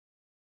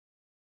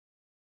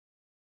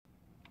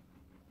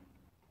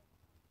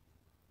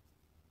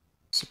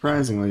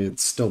Surprisingly,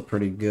 it's still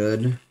pretty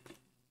good.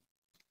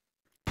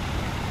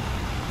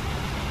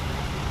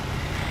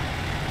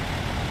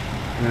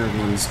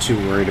 Everyone's too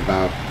worried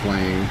about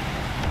playing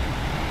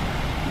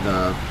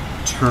the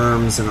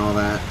terms and all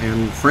that,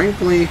 and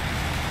frankly,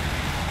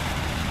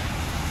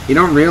 you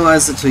don't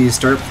realize it till you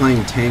start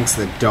playing tanks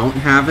that don't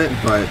have it,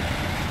 but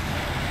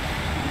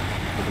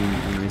a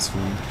nice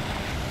one.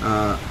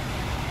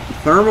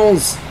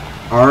 Thermals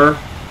are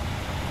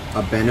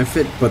a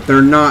benefit, but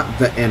they're not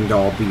the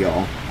end-all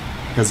be-all.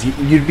 Because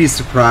you'd be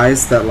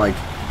surprised that, like,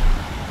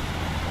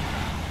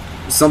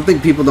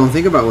 something people don't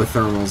think about with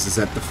thermals is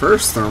that the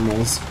first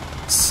thermals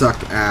suck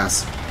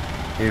ass,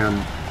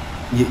 and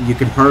you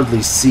can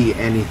hardly see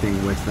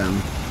anything with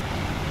them.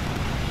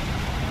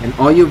 And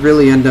all you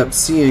really end up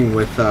seeing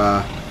with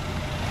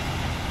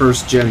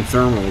first-gen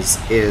thermals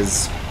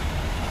is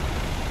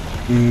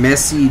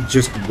messy,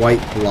 just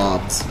white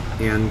blobs.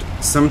 And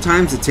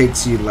sometimes it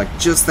takes you, like,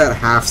 just that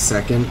half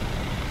second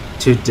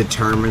to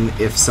determine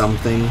if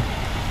something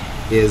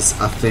is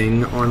a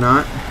thing or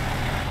not.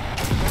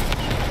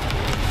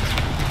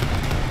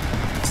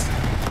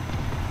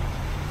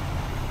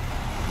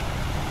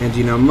 And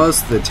you know,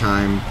 most of the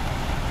time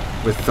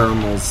with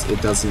thermals it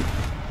doesn't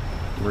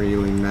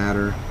really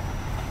matter.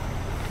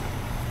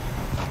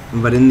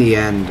 But in the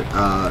end,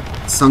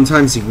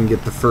 sometimes you can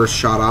get the first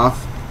shot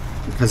off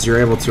because you're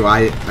able to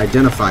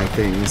identify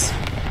things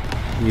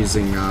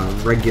using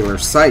regular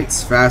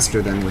sights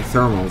faster than with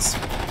thermals.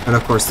 And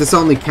of course, this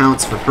only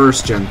counts for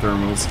first-gen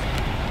thermals.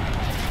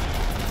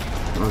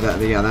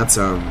 Well, yeah, that's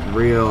a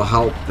real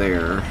help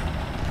there.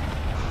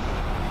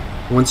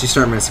 Once you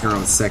start messing around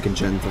with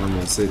second-gen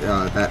thermals,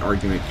 that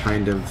argument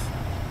kind of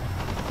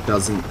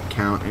doesn't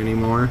count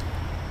anymore.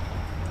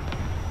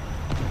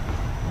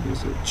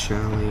 Here's a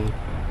Charlie.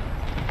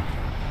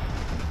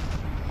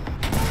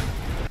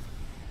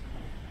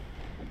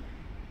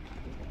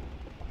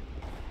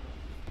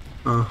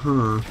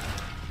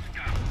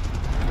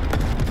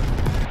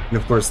 And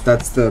of course,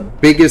 that's the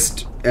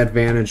biggest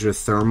advantage with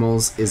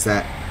thermals, is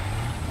that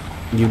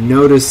you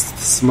notice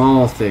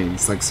small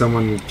things, like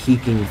someone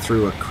peeking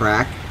through a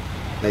crack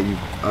that you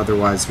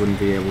otherwise wouldn't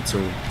be able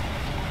to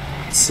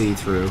see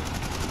through.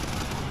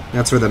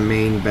 That's where the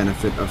main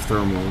benefit of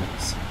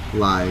thermals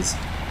lies.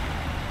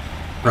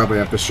 Probably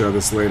have to show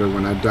this later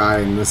when I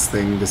die in this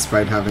thing,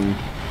 despite having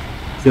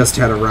just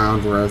had a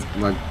round where I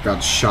like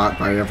got shot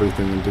by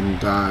everything and didn't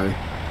die.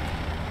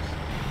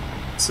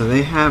 So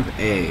they have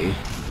A.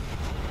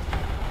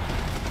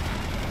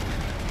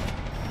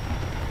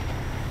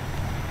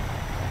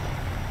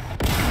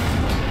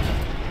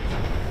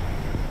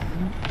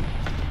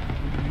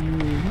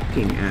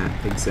 Looking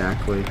at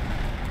exactly.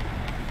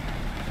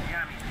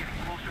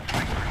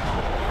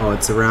 Oh,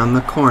 it's around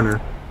the corner.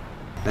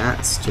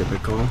 That's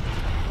typical.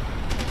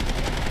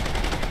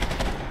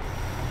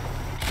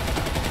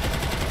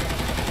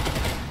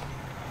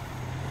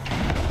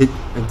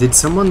 Did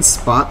someone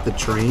spot the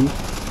train?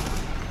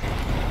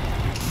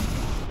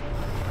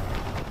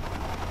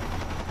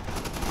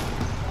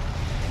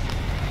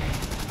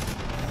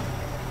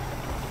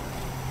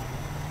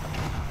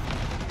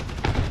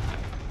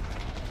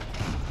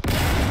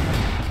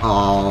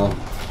 Oh,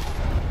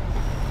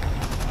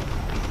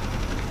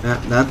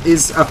 that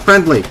is a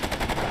friendly.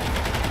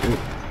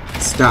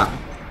 Stop.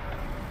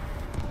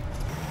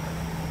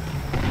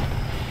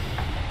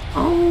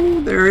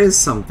 Oh, there is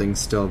something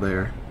still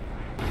there.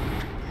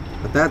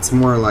 But that's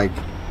more like...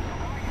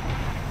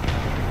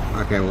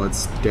 Okay, well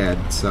it's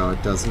dead, so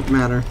it doesn't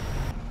matter.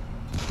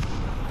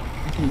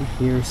 I can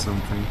hear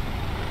something.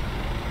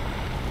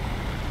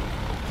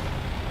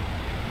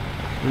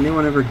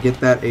 Anyone ever get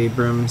that,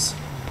 Abrams?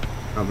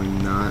 Probably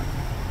not.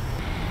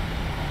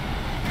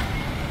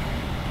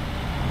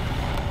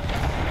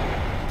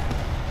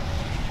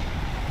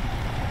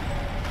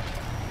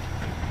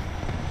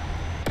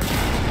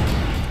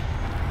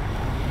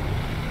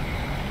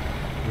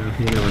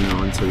 You never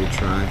know until you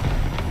try.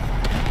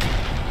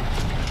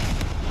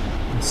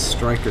 The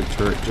striker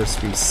turret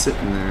just be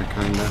sitting there,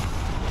 kinda.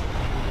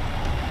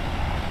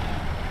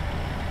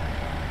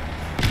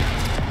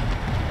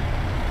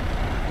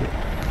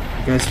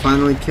 You guys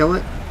finally kill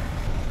it?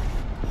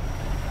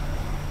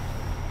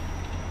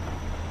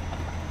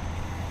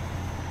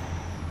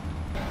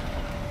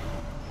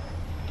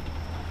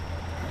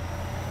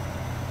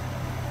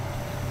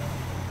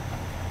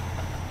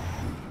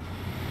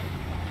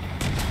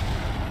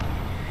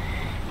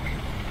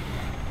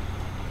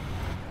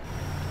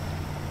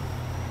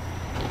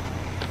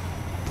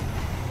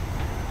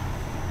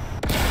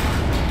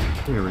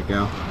 There we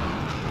go.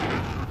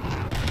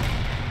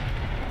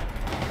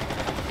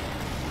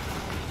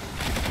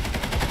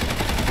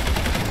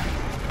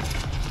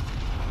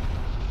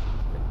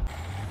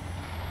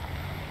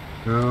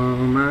 Oh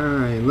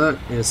my, look,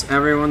 it's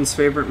everyone's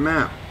favorite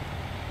map.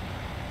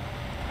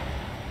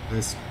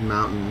 This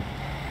mountain.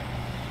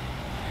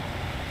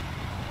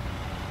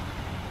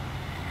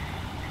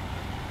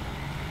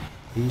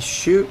 Did he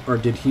shoot or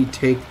did he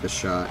take the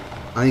shot?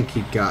 I think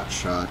he got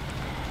shot.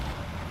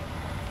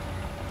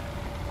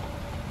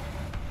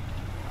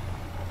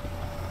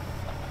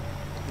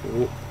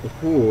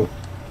 Ooh.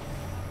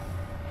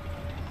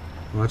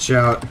 Watch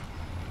out.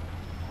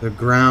 The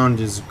ground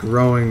is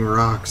growing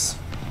rocks.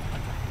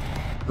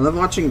 I love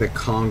watching the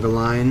conga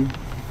line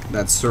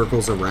that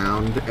circles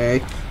around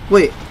A.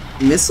 Wait,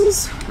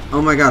 missiles?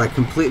 Oh my god, I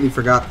completely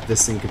forgot that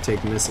this thing could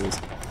take missiles.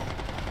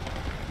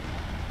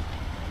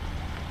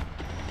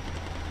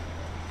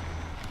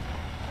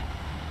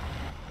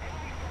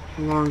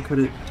 How long could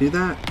it do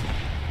that?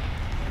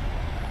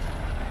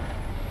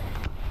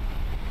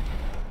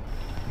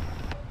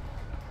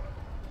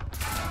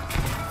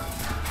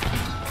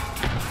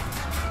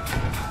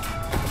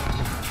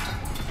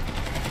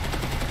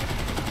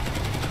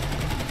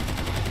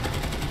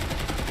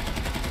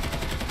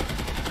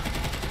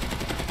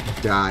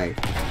 Die.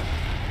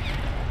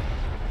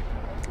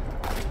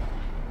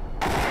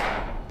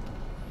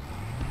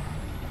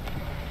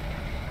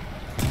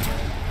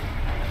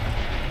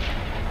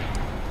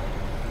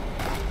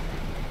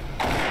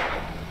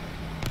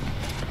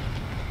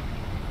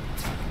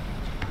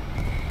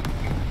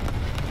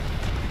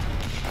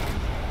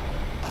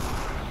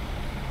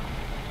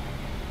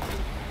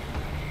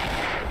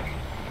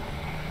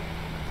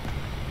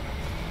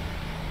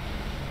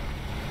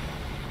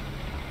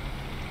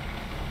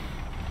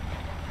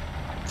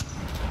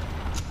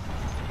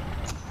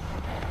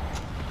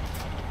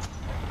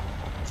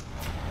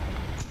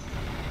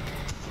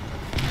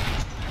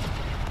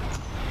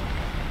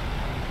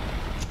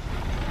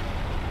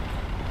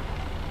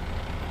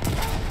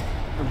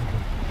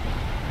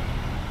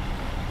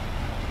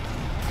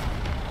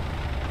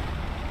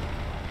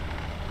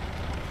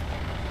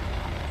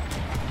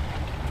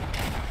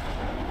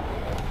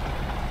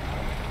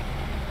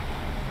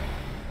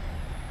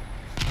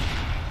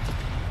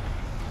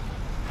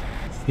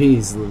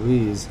 Jeez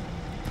Louise.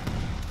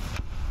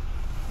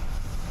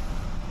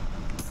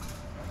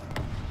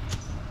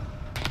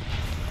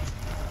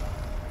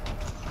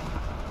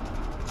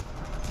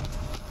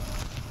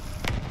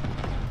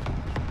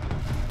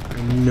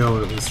 I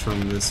know it was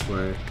from this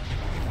way.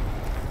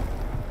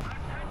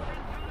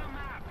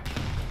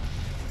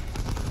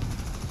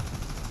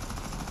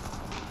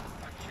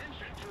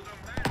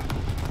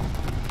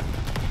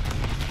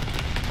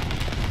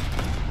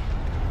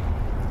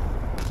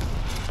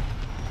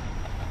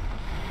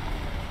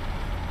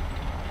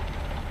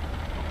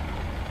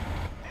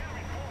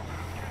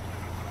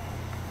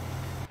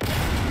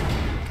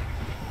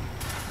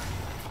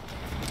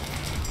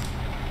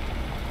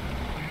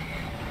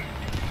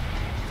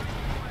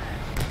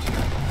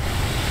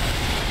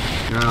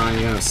 Ah,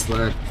 yes,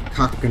 the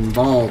cock and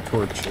ball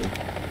torture.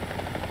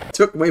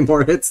 Took way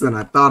more hits than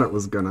I thought it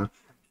was gonna.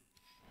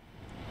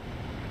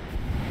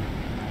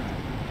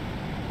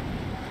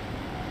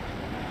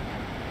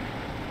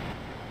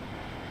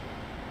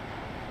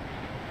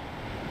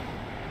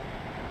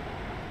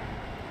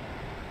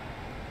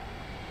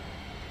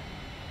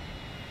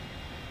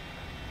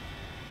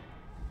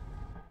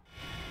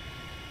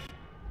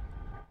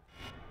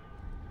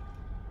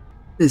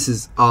 This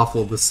is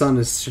awful. The sun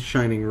is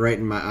shining right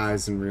in my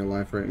eyes in real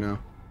life right now.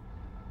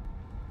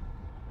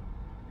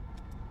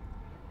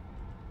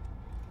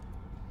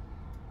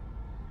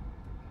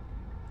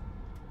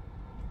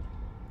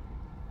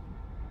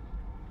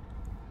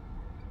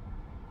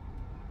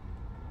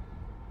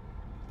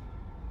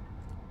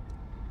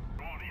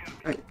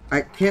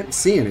 I can't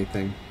see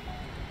anything.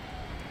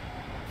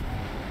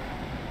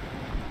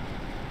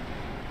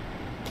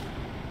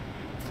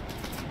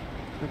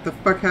 What the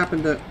fuck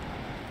happened to...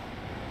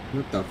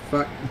 What the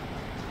fuck?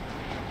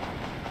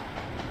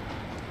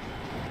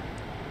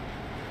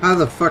 How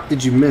the fuck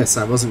did you miss?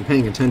 I wasn't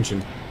paying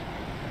attention.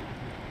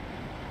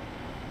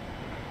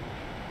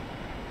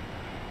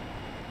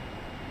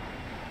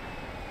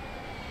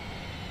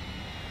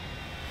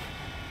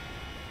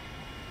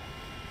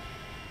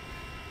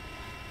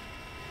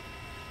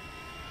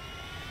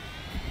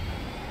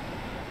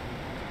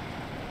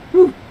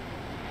 Whew.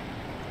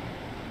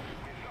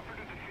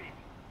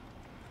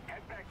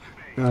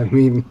 I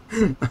mean,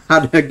 how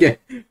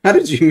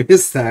did you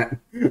miss that?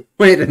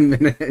 Wait a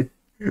minute.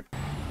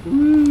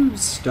 Woo,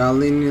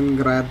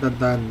 Stalingrad.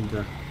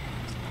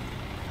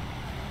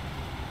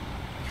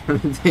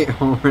 They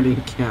already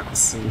can't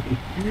see me.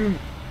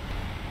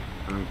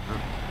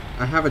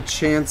 I have a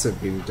chance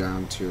of being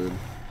down to it.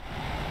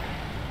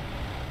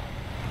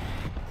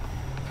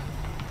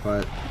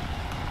 But,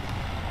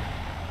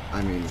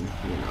 I mean,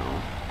 you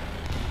know.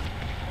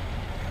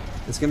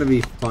 It's gonna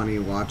be funny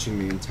watching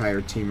the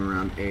entire team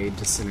around A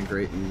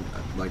disintegrate in,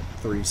 like,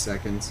 3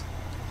 seconds.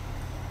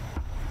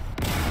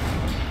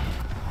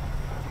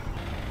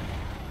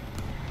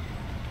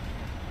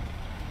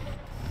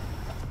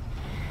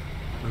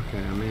 Okay,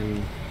 I'm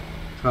in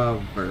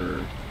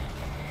cover.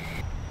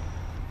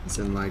 As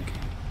in, like,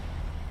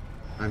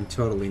 I'm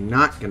totally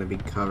not gonna be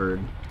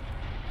covered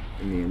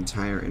in the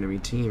entire enemy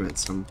team at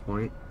some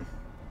point.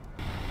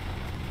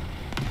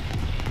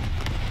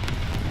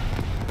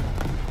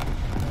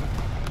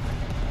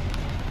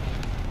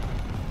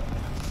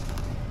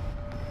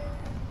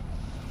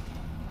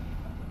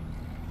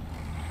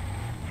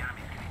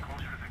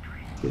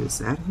 Is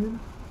that him?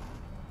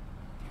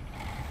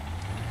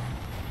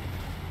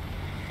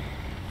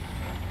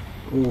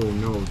 Oh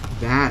no,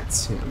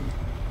 that's him.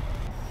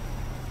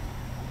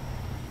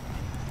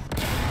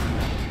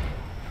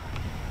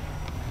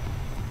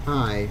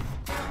 Hi.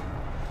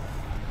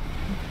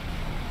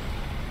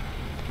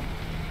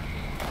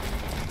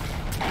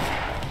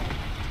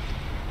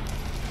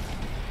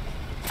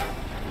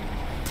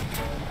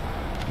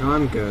 No,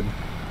 I'm good.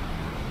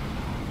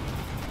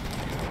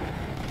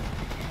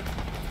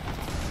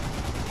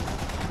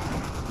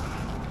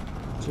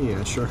 Gee,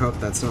 I sure hope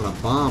that's not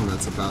a bomb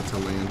that's about to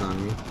land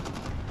on me.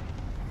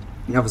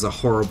 That was a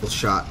horrible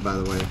shot, by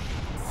the way.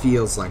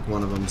 Feels like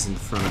one of them's in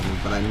front of me,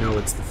 but I know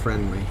it's the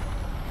friendly.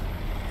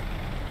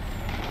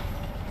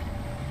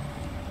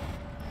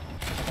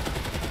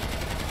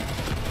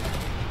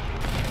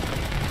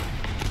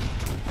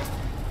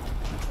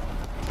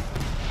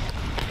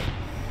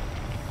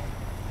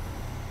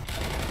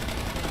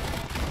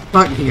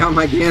 Fuck, he got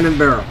my cannon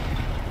barrel.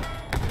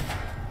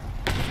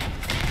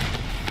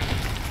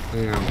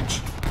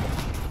 Ouch.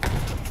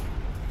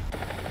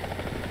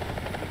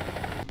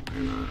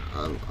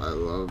 And I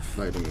love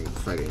fighting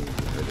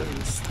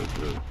against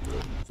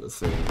the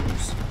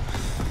things.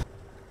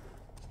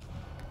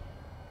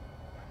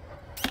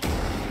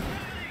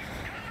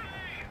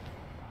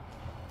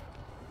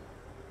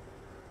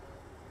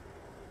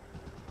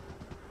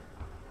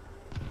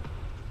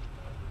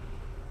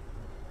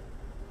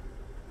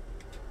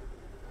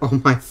 Oh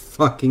my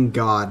fucking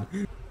god.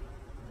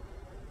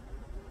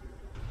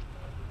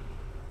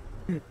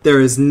 There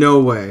is no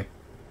way.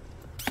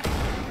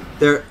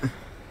 There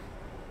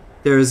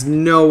is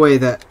no way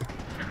that...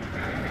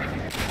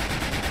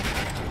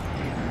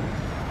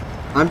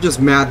 I'm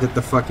just mad that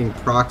the fucking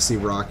proxy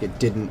rocket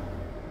didn't...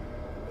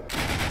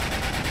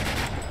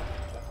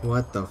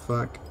 What the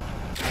fuck?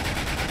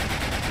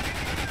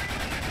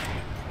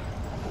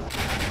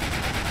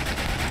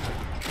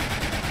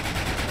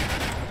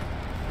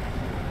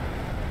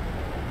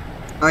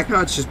 I like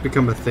how it's just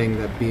become a thing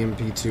that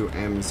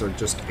BMP-2Ms are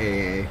just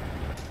AA.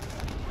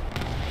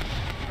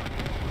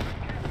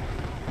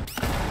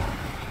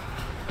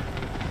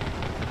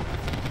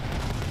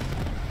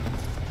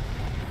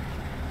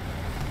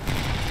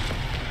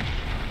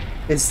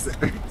 It's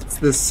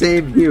the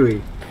same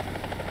Huey.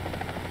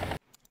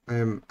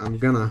 I'm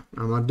gonna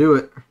do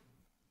it.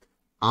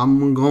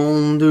 I'm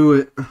gonna do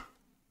it. If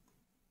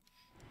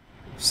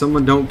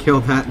someone don't kill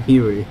that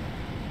Huey.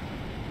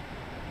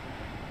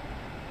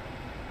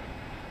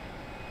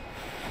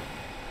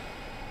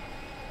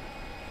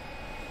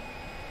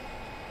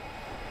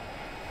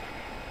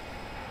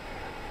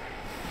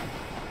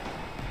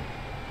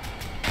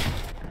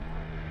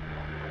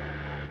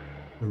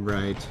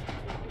 Right.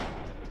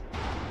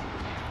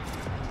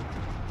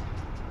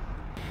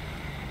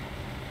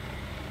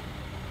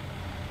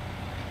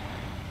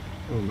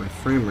 Oh, my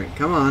frame rate.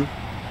 Come on.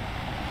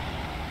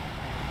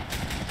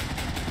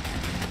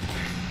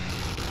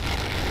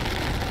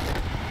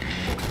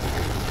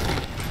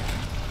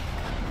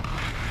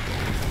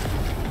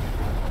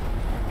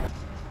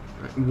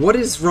 What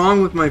is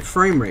wrong with my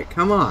frame rate?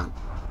 Come on.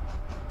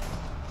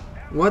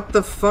 What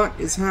the fuck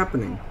is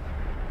happening?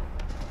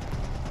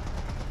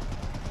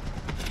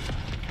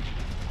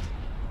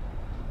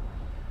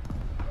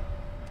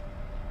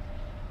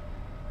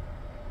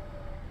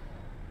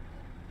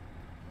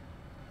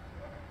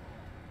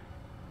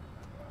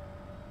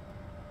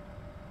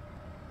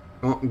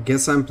 Well,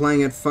 guess I'm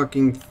playing at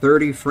fucking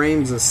 30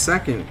 frames a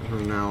second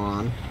from now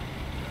on.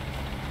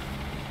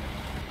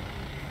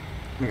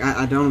 Like,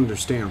 I don't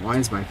understand. Why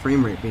is my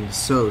frame rate being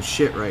so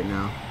shit right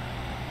now?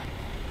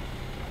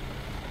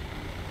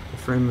 The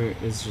frame rate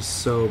is just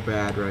so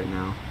bad right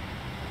now.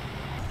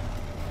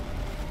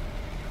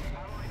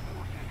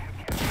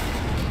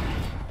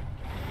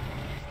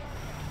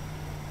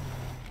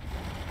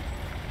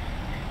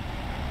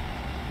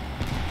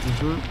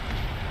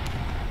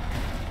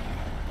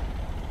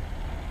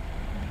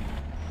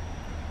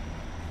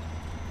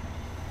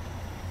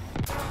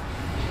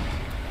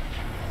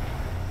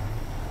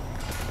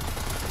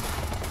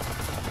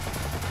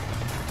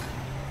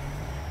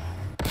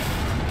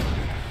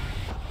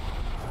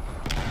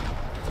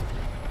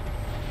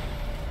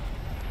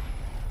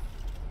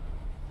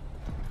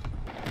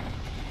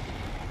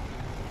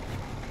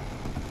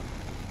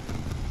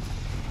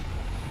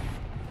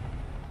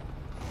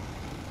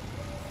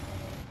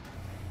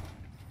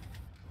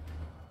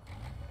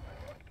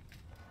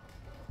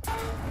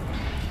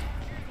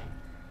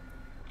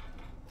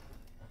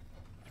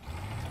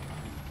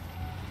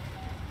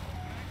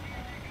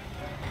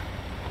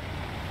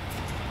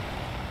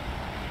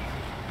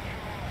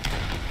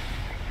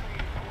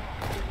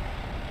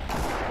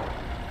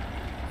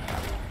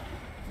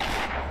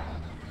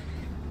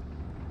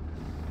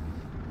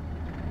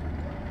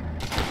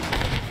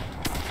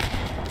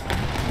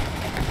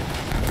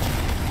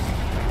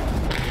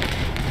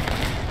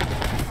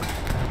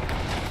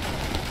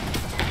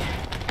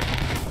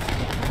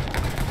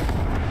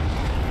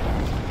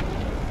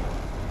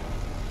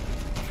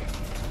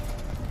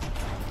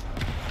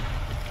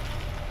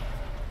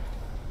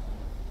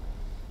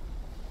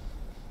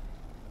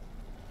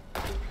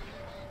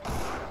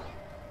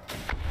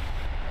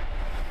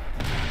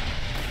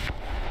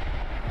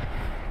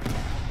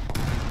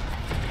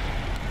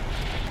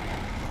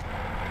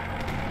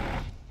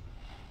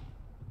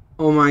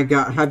 Oh my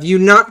god, have you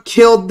not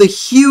killed the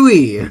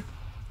Huey?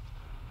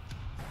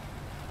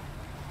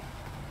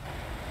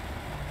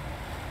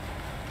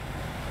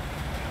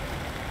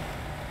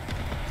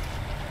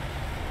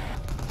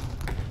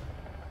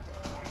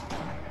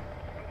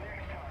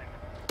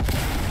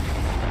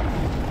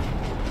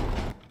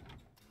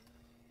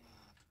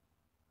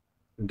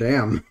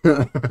 Damn.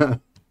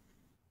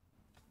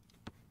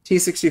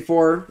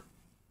 T-64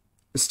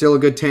 is still a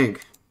good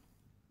tank.